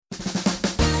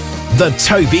The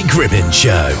Toby Gribbin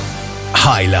Show.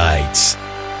 Highlights.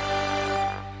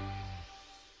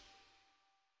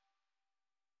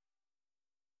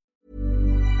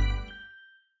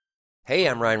 Hey,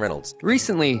 I'm Ryan Reynolds.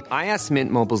 Recently, I asked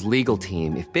Mint Mobile's legal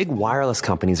team if big wireless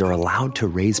companies are allowed to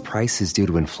raise prices due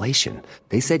to inflation.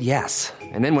 They said yes.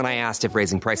 And then when I asked if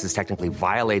raising prices technically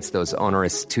violates those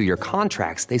onerous 2-year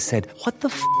contracts, they said, "What the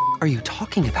f*** are you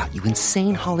talking about, you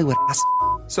insane Hollywood ass?"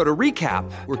 So to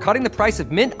recap, we're cutting the price of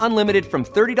Mint Unlimited from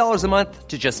 $30 a month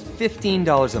to just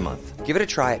 $15 a month. Give it a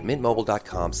try at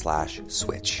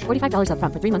mintmobile.com/switch. $45 up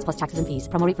front for 3 months plus taxes and fees.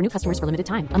 Promo rate for new customers for limited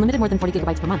time. Unlimited more than 40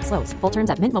 gigabytes per month. Slows full terms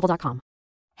at mintmobile.com.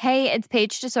 Hey, it's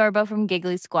Paige DeSorbo from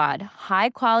Giggly Squad. High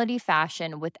quality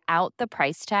fashion without the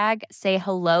price tag. Say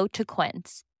hello to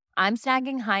Quince. I'm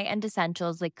snagging high-end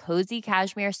essentials like cozy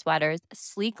cashmere sweaters,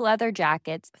 sleek leather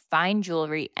jackets, fine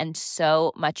jewelry, and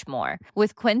so much more.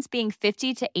 With Quince being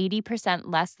 50 to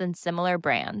 80% less than similar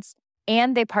brands.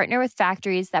 And they partner with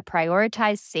factories that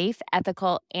prioritize safe,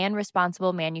 ethical, and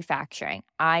responsible manufacturing.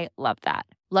 I love that.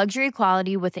 Luxury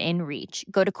quality within reach.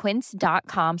 Go to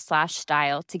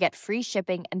quince.com/style to get free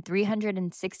shipping and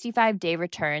 365-day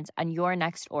returns on your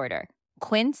next order.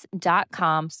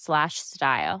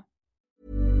 Quince.com/style.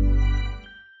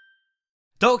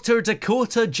 Dr.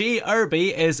 Dakota J.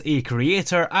 Irby is a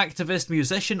creator, activist,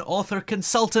 musician, author,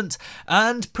 consultant,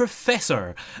 and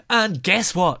professor. And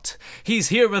guess what? He's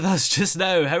here with us just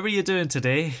now. How are you doing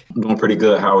today? I'm doing pretty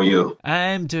good. How are you?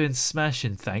 I'm doing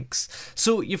smashing, thanks.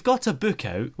 So you've got a book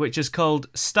out which is called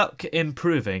Stuck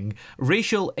Improving: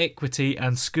 Racial Equity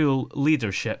and School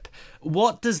Leadership.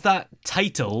 What does that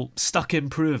title, Stuck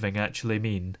Improving, actually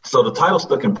mean? So the title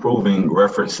Stuck Improving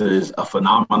references a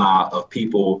phenomena of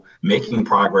people making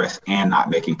progress and not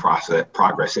making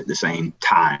progress at the same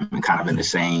time and kind of in the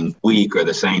same week or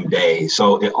the same day.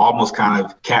 So it almost kind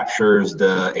of captures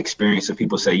the experience of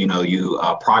people say,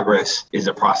 progress is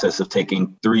a process of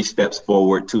taking 3 steps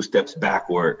forward, 2 steps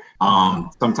backward.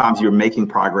 Sometimes you're making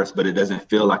progress, but it doesn't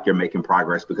feel like you're making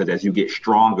progress because as you get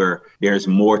stronger, there's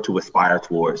more to aspire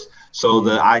towards. So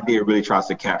the idea really tries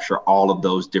to capture all of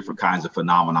those different kinds of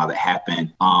phenomena that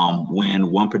happen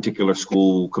when one particular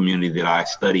school community that I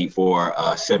studied for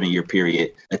a 7-year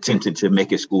period attempted to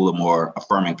make its school a more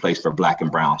affirming place for Black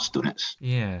and brown students.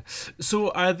 Yeah. So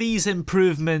are these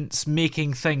improvements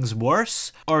making things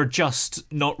worse or just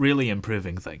not really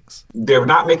improving things? They're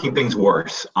not making things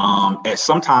worse. So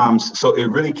it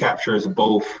really captures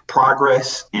both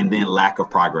progress and then lack of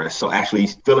progress. So actually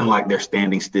feeling like they're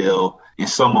standing still, in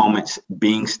some moments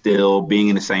being still, being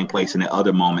in the same place, and in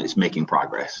other moments making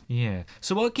progress. Yeah.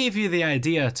 So what gave you the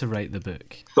idea to write the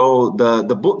book? So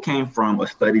the book came from a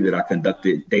study that I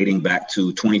conducted dating back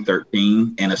to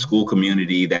 2013 in a school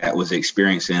community that was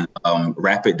experiencing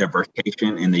rapid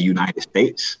diversification in the United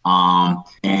States.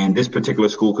 And this particular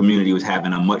school community was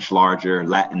having a much larger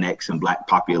Latinx and Black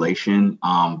population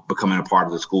becoming a part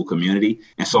of the school community.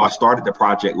 And so I started the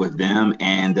project with them,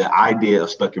 and the idea of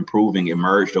Stuck Improving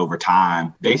emerged over time.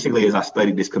 Basically, as I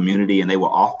studied this community, and they will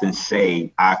often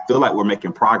say, I feel like we're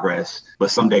making progress,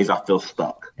 but some days I feel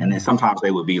stuck. And then sometimes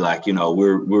they would be like,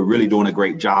 we're really doing a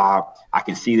great job. I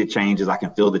can see the changes. I can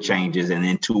feel the changes. And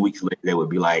then 2 weeks later, they would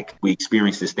be like, we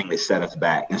experienced this thing that set us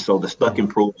back. And so the Stuck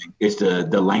Improving is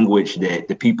the language that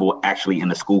the people actually in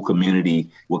the school community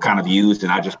will kind of use.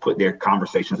 And I just put their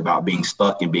conversations about being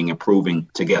stuck and being improving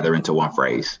together into one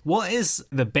phrase. What is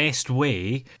the best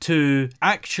way to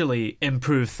actually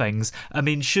improve things? I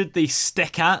mean, should they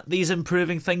stick at these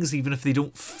improving things even if they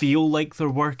don't feel like they're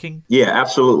working? Yeah,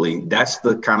 absolutely. That's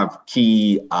the kind of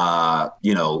key,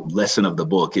 lesson of the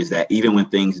book, is that even when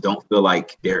things don't feel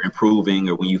like they're improving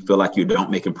or when you feel like you don't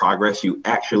making progress, you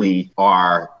actually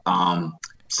are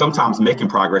sometimes making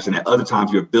progress, and at other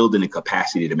times you're building the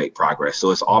capacity to make progress.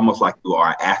 So it's almost like you are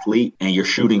an athlete and you're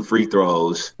shooting free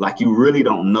throws. Like you really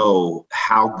don't know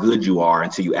how good you are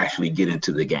until you actually get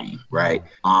into the game, right?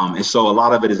 And so a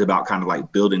lot of it is about kind of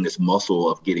like building this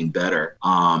muscle of getting better.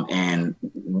 And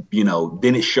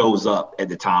then it shows up at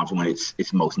the times when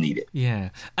it's most needed. Yeah.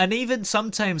 And even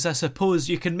sometimes, I suppose,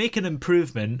 you can make an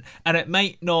improvement and it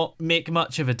might not make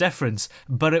much of a difference,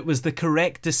 but it was the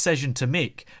correct decision to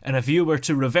make. And if you were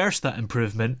to reverse that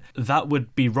improvement, that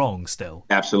would be wrong still.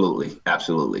 Absolutely.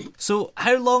 So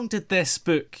how long did this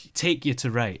book take you to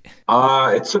write?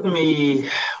 It took me,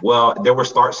 there were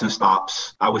starts and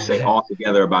stops. I would say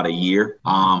altogether about a year.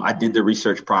 I did the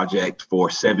research project for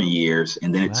 7 years,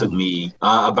 and then it took me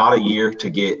about a year to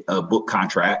get a book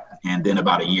contract. and then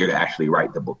about a year to actually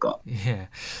write the book up. Yeah.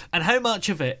 And how much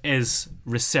of it is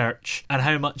research and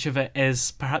how much of it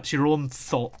is perhaps your own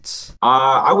thoughts?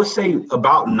 I would say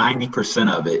about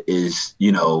 90% of it is,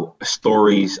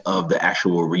 stories of the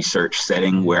actual research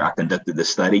setting where I conducted the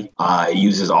study. It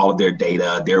uses all of their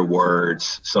data, their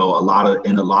words. So a lot of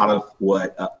the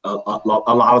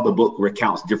book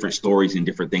recounts different stories and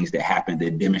different things that happen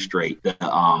that demonstrate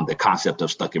the concept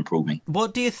of stuck improving.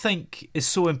 What do you think is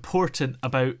so important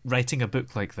about writing a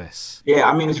book like this? Yeah,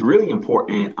 I mean, it's really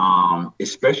important,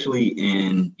 especially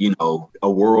in, a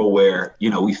world where,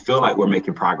 we feel like we're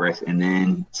making progress and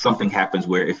then something happens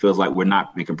where it feels like we're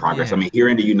not making progress. Yeah. I mean, here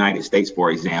in the United States,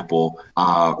 for example,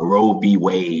 Roe v.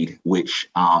 Wade, which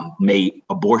made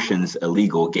abortions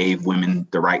illegal, gave women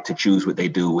the right to choose what they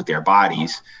do with their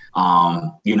bodies.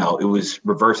 It was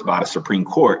reversed by the Supreme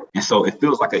Court. And so it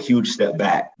feels like a huge step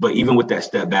back. But even with that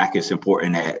step back, it's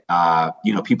important that,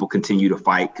 people continue to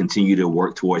fight, continue to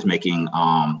work towards making,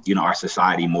 our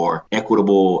society more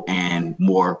equitable and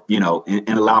more, and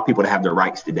allow people to have the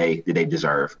rights that they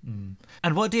deserve. Mm.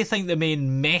 And what do you think the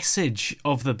main message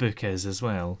of the book is as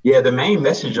well? Yeah, the main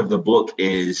message of the book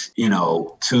is,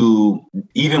 to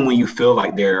even when you feel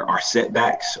like there are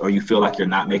setbacks or you feel like you're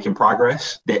not making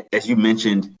progress, that, as you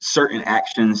mentioned, certain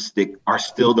actions that are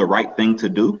still the right thing to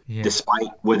do, despite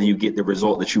whether you get the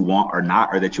result that you want or not,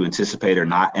 or that you anticipate or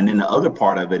not. And then the other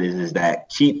part of it is that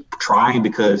keep trying,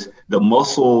 because the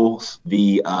muscles,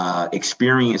 the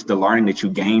experience, the learning that you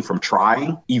gain from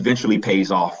trying eventually pays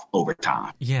off over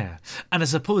time. Yeah. And I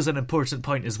suppose an important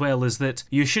point as well is that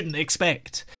you shouldn't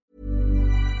expect.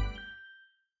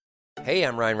 Hey,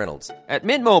 I'm Ryan Reynolds. At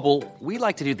Mint Mobile, we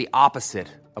like to do the opposite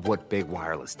of what Big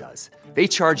Wireless does. They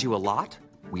charge you a lot.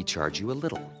 We charge you a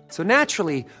little. So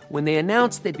naturally, when they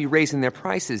announced they'd be raising their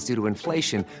prices due to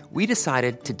inflation, we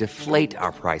decided to deflate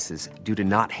our prices due to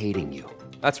not hating you.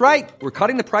 That's right. We're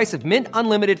cutting the price of Mint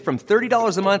Unlimited from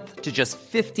 $30 a month to just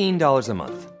 $15 a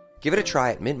month. Give it a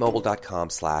try at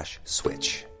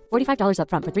mintmobile.com/switch. $45 up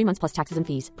front for 3 months plus taxes and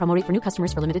fees. Promo rate for new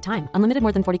customers for limited time. Unlimited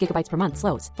more than 40 gigabytes per month.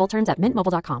 Slows full terms at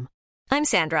mintmobile.com. I'm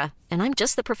Sandra, and I'm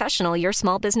just the professional your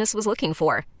small business was looking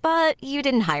for. But you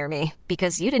didn't hire me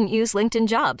because you didn't use LinkedIn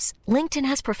Jobs. LinkedIn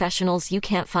has professionals you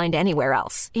can't find anywhere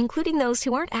else, including those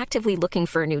who aren't actively looking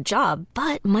for a new job,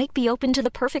 but might be open to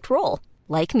the perfect role,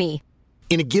 like me.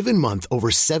 In a given month, over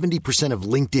 70% of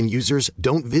LinkedIn users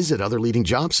don't visit other leading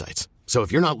job sites. So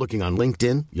if you're not looking on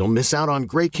LinkedIn, you'll miss out on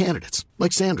great candidates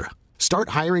like Sandra. Start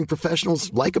hiring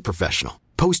professionals like a professional.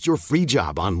 Post your free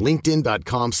job on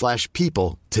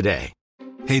linkedin.com/people today.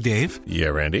 Hey, Dave. Yeah,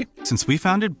 Randy. Since we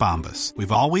founded Bombas,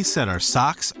 we've always said our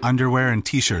socks, underwear, and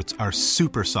T-shirts are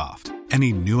super soft.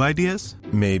 Any new ideas?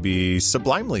 Maybe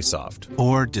sublimely soft.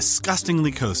 Or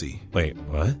disgustingly cozy. Wait,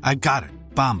 what? I got it.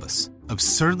 Bombas.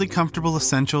 Absurdly comfortable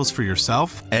essentials for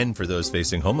yourself and for those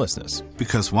facing homelessness.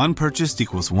 Because one purchased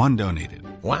equals one donated.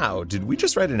 Wow, did we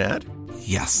just write an ad?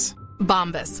 Yes.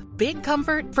 Bombas. Big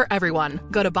comfort for everyone.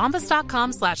 Go to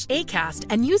bombas.com/ACAST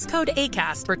and use code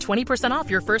ACAST for 20% off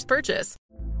your first purchase.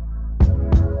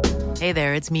 Hey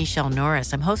there, it's Michelle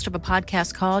Norris. I'm host of a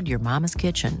podcast called Your Mama's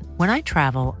Kitchen. When I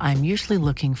travel, I'm usually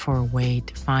looking for a way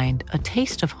to find a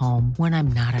taste of home when I'm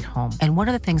not at home. And one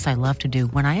of the things I love to do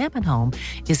when I am at home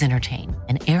is entertain.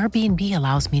 And Airbnb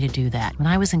allows me to do that. When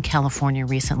I was in California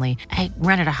recently, I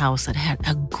rented a house that had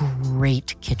a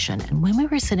great kitchen. And when we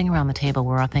were sitting around the table,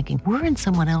 we're all thinking, we're in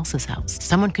someone else's house.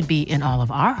 Someone could be in all of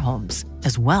our homes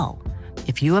as well.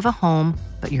 If you have a home,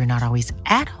 but you're not always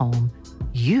at home,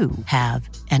 you have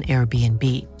an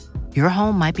Airbnb. Your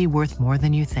home might be worth more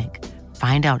than you think.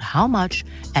 Find out how much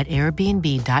at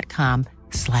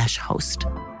airbnb.com/host.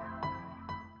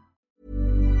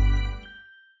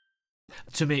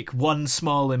 To make one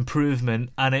small improvement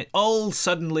and it all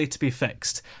suddenly to be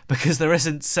fixed, because there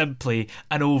isn't simply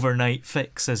an overnight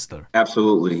fix, is there?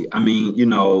 Absolutely. I mean,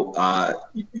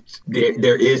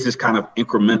 there is this kind of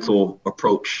incremental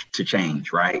approach to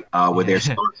change, right? Where there's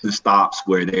starts and stops,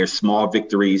 where there's small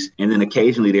victories, and then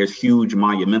occasionally there's huge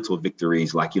monumental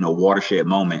victories, like, watershed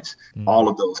moments. All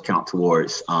of those count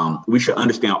towards, we should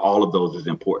understand all of those is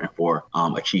important for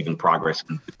achieving progress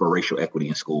for racial equity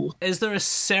in schools. Is there a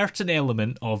certain element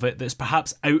of it that's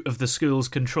perhaps out of the school's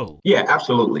control? Yeah,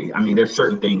 absolutely. I mean, there's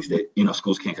certain things that,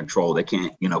 schools can't control. They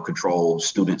can't, control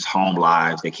students' home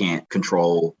lives. They can't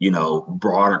control,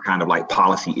 broader kind of like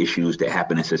policy issues that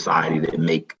happen in society that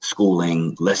make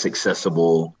schooling less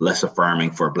accessible, less affirming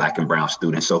for Black and brown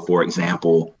students. So, for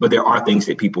example, but there are things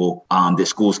that that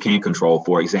schools can control.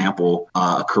 For example,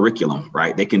 a curriculum,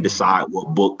 right? They can decide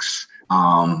what books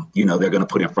they're going to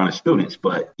put in front of students.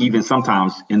 But even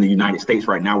sometimes in the United States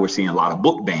right now, we're seeing a lot of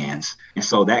book bans. And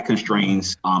so that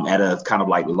constrains at a kind of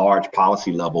like large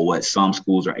policy level what some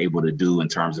schools are able to do in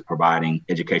terms of providing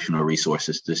educational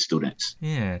resources to students.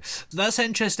 Yeah, that's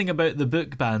interesting about the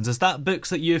book bans. Is that books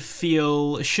that you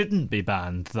feel shouldn't be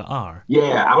banned that are?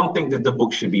 Yeah, I don't think that the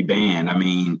book should be banned. I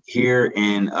mean, here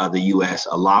in the U.S.,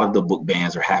 a lot of the book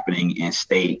bans are happening in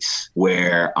states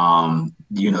where,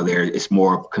 it's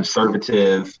more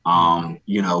conservative,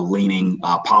 leaning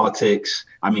politics.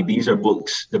 I mean, these are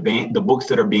books, the books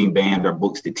that are being banned are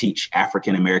books that teach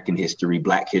African-American history,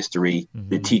 Black history,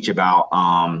 that teach about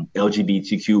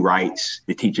LGBTQ rights,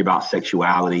 that teach about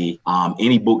sexuality,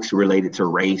 any books related to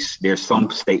race. There's some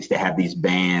states that have these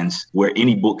bans where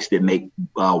any books that make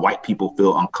white people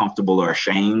feel uncomfortable or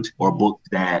ashamed, or books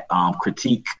that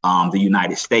critique the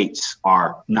United States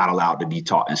are not allowed to be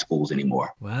taught in schools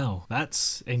anymore. Wow,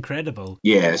 that's incredible.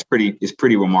 Yeah, it's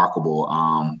pretty remarkable.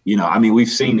 We've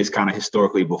seen this kind of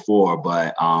historically before,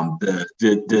 but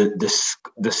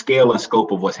the scale and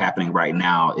scope of what's happening right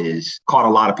now is caught a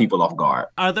lot of people off guard.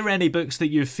 Are there any books that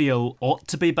you feel ought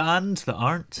to be banned that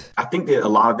aren't? I think that a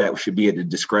lot of that should be at the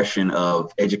discretion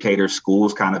of educators,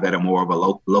 schools, kind of at a more of a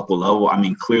local level. I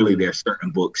mean, clearly there are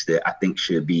certain books that I think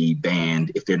should be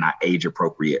banned if they're not age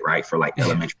appropriate, right, for like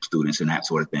elementary students and that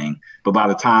sort of thing. But by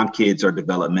the time kids are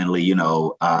developmentally,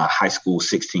 high school,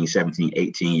 16, 17,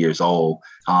 18 years old,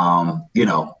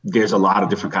 there's a lot of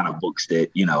different kind of books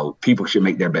that, people should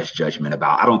make their best judgment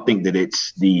about. I don't think that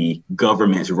it's the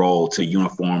government's role to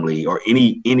uniformly, or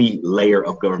any layer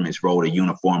of government's role to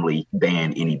uniformly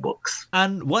ban any books.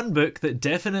 And one book that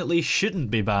definitely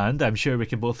shouldn't be banned, I'm sure we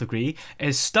can both agree,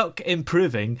 is Stuck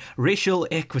Improving Racial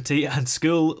Equity and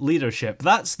School Leadership.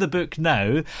 That's the book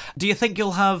now. Do you think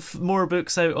you'll have more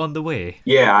books out on the way?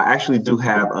 Yeah, I actually do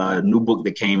have a new book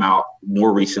that came out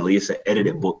more recently. It's an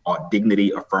edited book called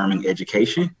Dignity Affirming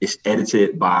Education. It's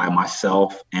edited by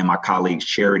myself and my colleagues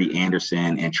Charity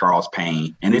Anderson and Charles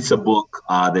Payne. And it's a book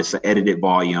that's an edited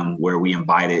volume where we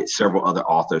invited several other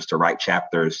authors to write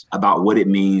chapters about what it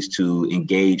means to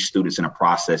engage students in a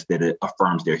process that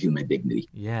affirms their human dignity.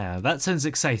 Yeah, that sounds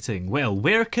exciting. Well,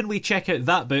 where can we check out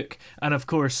that book and, of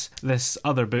course, this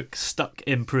other book, Stuck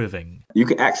Improving? You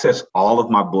can access all of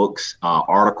my books,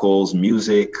 articles,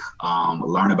 music,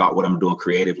 learn about what I'm doing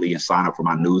creatively, and sign up for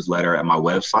my newsletter at my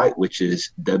website, which is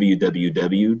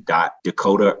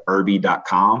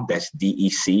www.dakotairby.com. That's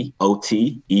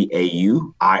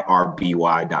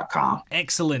DECOTEAUIRBY.com.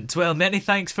 Excellent. Well, many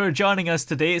thanks for joining us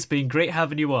today. It's been great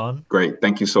having you on. Great.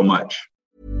 Thank you so much.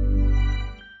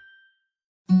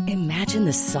 Imagine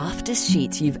the softest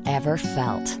sheets you've ever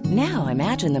felt. Now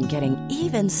imagine them getting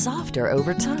even softer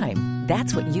over time.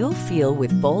 That's what you'll feel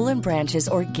with Boll & Branch's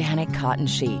organic cotton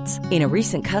sheets. In a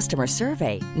recent customer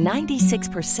survey,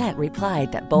 96%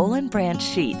 replied that Boll & Branch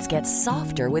sheets get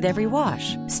softer with every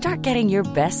wash. Start getting your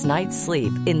best night's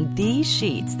sleep in these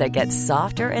sheets that get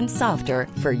softer and softer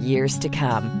for years to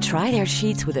come. Try their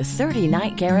sheets with a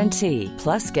 30-night guarantee.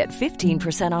 Plus, get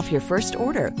 15% off your first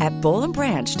order at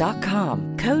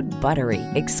BollandBranch.com. Code BUTTERY.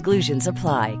 Exclusions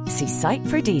apply. See site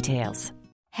for details.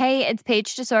 Hey, it's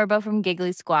Paige DeSorbo from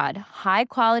Giggly Squad. High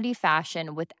quality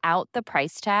fashion without the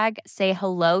price tag. Say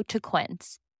hello to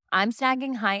Quince. I'm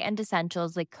snagging high-end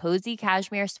essentials like cozy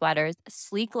cashmere sweaters,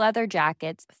 sleek leather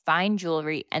jackets, fine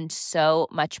jewelry, and so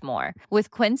much more.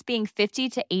 With Quince being 50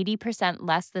 to 80%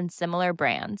 less than similar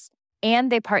brands.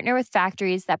 And they partner with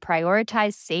factories that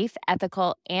prioritize safe,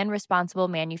 ethical, and responsible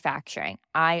manufacturing.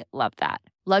 I love that.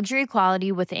 Luxury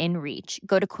quality within reach.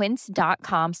 Go to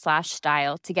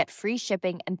quince.com/style to get free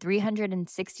shipping and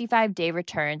 365-day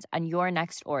returns on your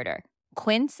next order.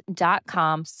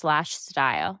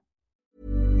 Quince.com/style.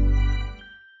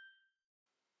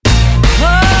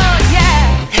 Oh,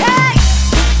 yeah. Hey!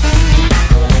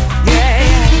 Yeah,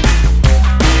 yeah.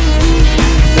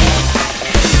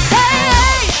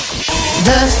 Hey!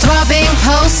 The throbbing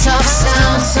pulse of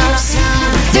sound.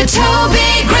 The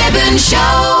Toby Gribbon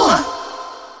Show.